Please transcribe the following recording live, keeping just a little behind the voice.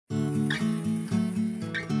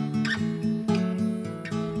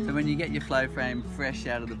you get your flow frame fresh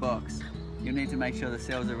out of the box, you'll need to make sure the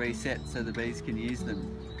cells are reset so the bees can use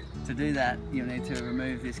them. To do that, you'll need to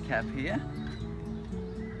remove this cap here.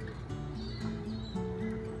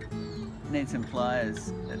 Need some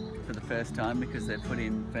pliers for the first time because they're put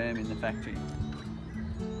in firm in the factory.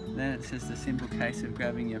 Then it's just a simple case of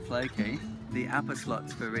grabbing your flow key. The upper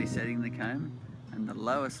slot's for resetting the comb and the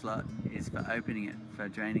lower slot is for opening it, for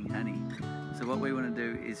draining honey. So what we want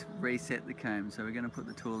to do is reset the comb, so we're going to put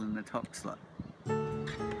the tool in the top slot.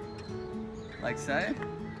 Like so.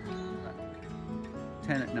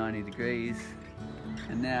 Turn it 90 degrees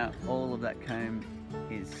and now all of that comb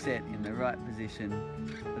is set in the right position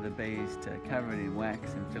for the bees to cover it in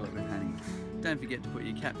wax and fill it with honey. Don't forget to put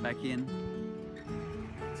your cap back in.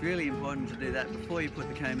 It's really important to do that before you put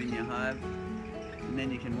the comb in your hive, and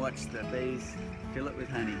then you can watch the bees fill it with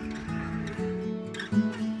honey.